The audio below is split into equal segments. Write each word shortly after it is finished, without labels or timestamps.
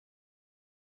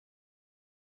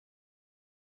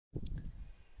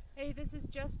Hey, this is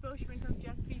Jess Boschman from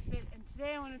Jess Be Fit, and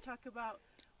today I want to talk about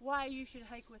why you should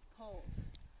hike with poles.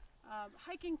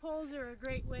 Hiking poles are a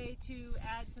great way to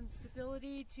add some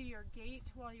stability to your gait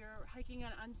while you're hiking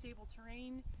on unstable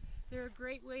terrain. They're a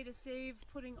great way to save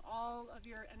putting all of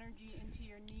your energy into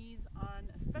your knees on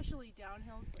especially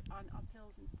downhills, but on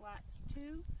uphills and flats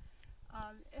too.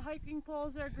 Hiking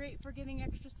poles are great for getting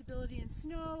extra stability in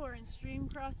snow or in stream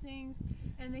crossings,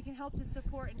 and they can help to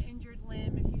support an injured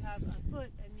limb if you have a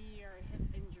foot, a knee, or a hip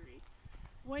injury.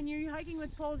 When you're hiking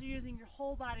with poles, you're using your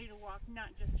whole body to walk, not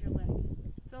just your legs.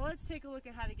 So let's take a look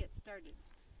at how to get started.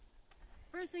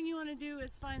 First thing you want to do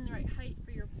is find the right height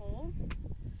for your pole.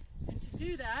 And to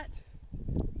do that,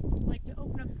 I like to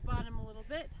open up the bottom a little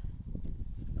bit,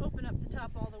 open up the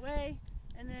top all the way,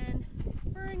 and then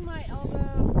bring my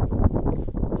elbow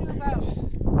to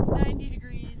about 90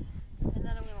 degrees, and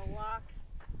then I'm going to lock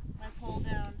my pole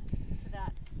down to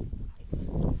that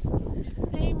height. Do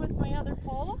the same with my other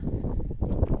pole.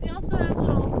 They also have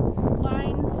little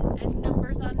lines and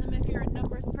numbers on them. If you're a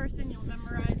numbers person, you'll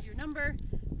memorize your number,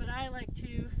 but I like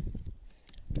to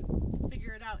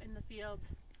figure it out in the field.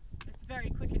 It's very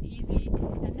quick and easy,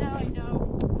 and now I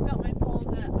know I've got my poles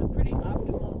at a pretty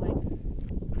optimal length.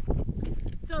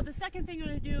 So the second thing I'm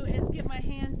going to do is get my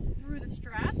hands through the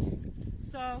straps.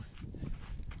 So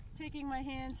taking my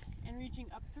hands and reaching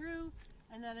up through,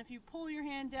 and then if you pull your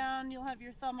hand down, you'll have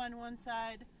your thumb on one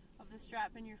side of the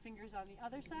strap and your fingers on the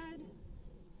other side.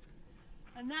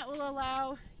 And that will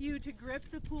allow you to grip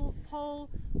the pole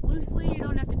loosely. You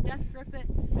don't have to death grip it,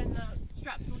 and the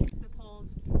straps will keep the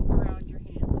poles around your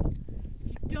hands.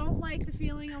 If you don't like the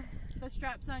feeling of the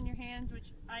straps on your hands,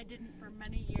 which I didn't for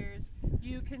many years,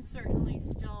 you can certainly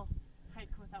still hike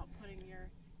without putting your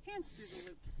hands through the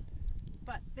loops.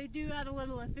 But they do add a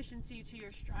little efficiency to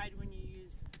your stride when you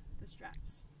use the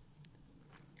straps.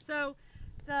 So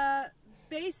the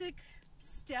basic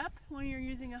step when you're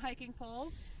using a hiking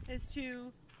pole is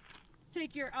to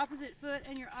take your opposite foot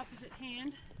and your opposite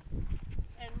hand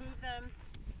and move them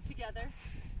together.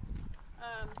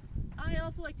 I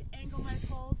also like to angle my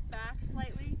poles back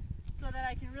slightly so that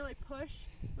I can really push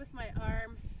with my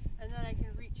arm, and then I can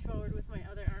reach forward with my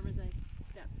other arm as I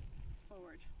step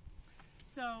forward.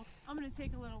 So I'm going to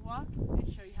take a little walk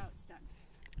and show you how it's done.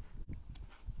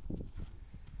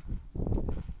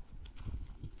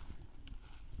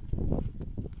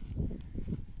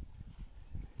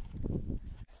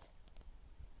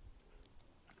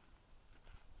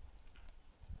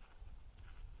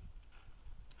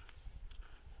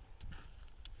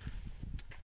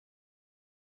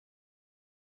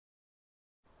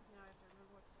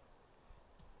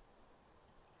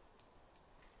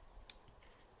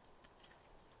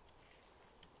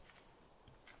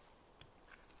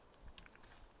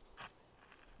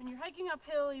 When you're hiking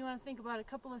uphill, you want to think about a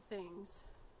couple of things.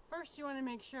 First, you want to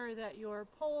make sure that your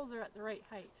poles are at the right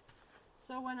height.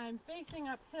 So when I'm facing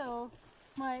uphill,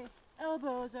 my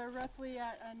elbows are roughly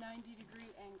at a 90-degree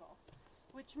angle,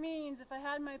 which means if I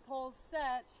had my poles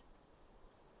set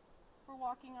for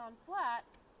walking on flat,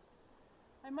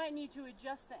 I might need to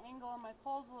adjust the angle on my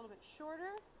poles a little bit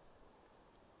shorter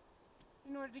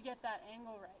in order to get that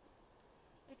angle right.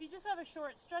 If you just have a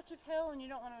short stretch of hill and you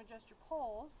don't want to adjust your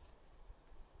poles,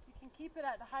 you can keep it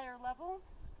at the higher level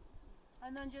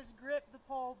and then just grip the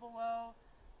pole below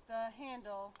the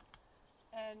handle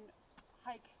and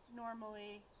hike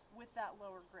normally with that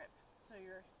lower grip. So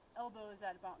your elbow is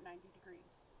at about 90 degrees.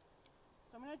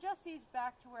 So I'm going to adjust these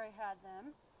back to where I had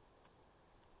them.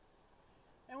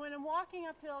 And when I'm walking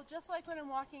uphill, just like when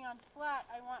I'm walking on flat,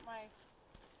 I want my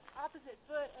opposite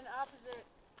foot and opposite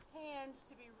hand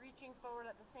to be reaching forward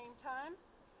at the same time.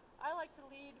 I like to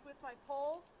lead with my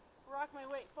pole, rock my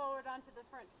weight forward onto the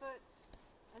front foot,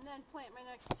 and then plant my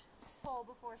next pole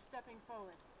before stepping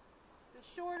forward. The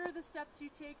shorter the steps you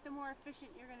take, the more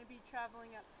efficient you're going to be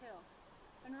traveling uphill.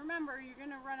 And remember, you're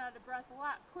going to run out of breath a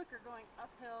lot quicker going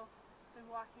uphill than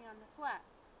walking on the flat.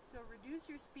 So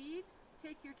reduce your speed,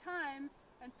 take your time,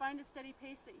 and find a steady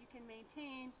pace that you can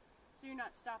maintain so you're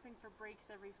not stopping for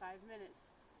breaks every 5 minutes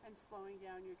and slowing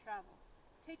down your travel.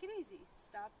 Take it easy.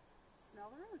 Stop, smell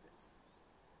the roses.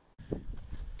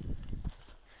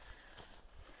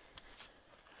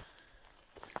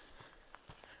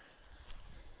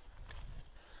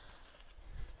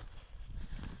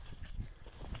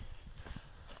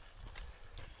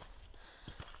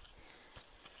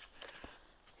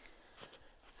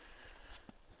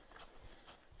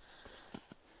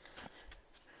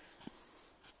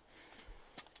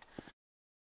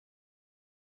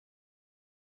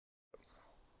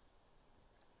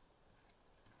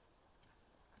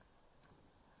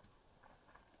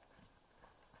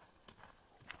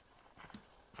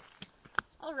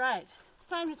 All right,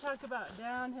 it's time to talk about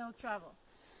downhill travel.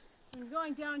 So when you're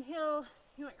going downhill,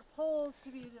 you want your poles to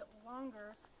be a bit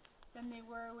longer than they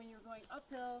were when you were going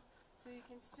uphill, so you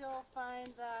can still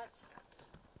find that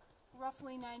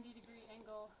roughly 90-degree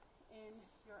angle in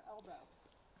your elbow.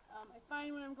 I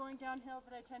find when I'm going downhill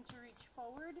that I tend to reach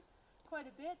forward quite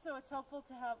a bit, so it's helpful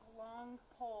to have long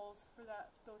poles for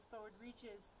those forward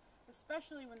reaches,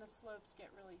 especially when the slopes get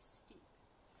really steep.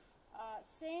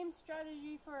 Same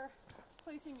strategy for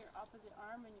placing your opposite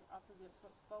arm and your opposite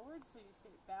foot forward so you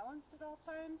stay balanced at all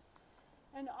times.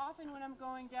 And often when I'm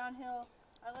going downhill,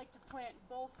 I like to plant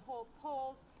both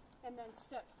poles and then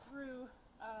step through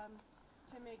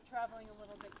to make traveling a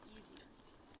little bit easier.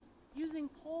 Using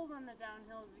poles on the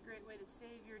downhill is a great way to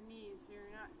save your knees so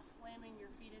you're not slamming your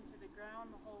feet into the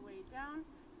ground the whole way down.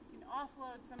 You can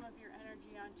offload some of your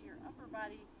energy onto your upper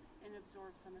body and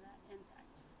absorb some of that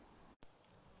impact.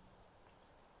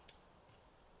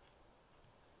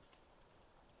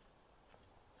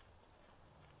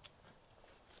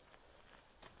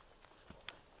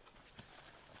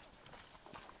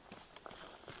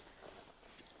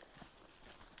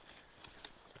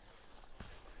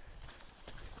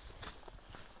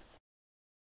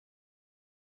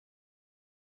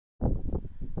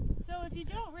 So if you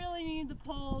don't really need the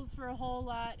poles for a whole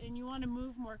lot and you want to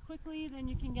move more quickly, then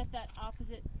you can get that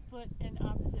opposite foot and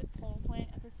opposite pole plant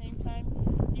at the same time.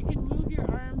 You can move your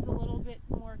arms a little bit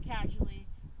more casually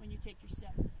when you take your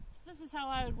step. So this is how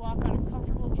I would walk on a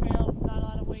comfortable trail with not a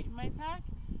lot of weight in my pack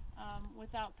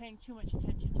without paying too much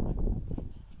attention to my pole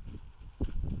plant.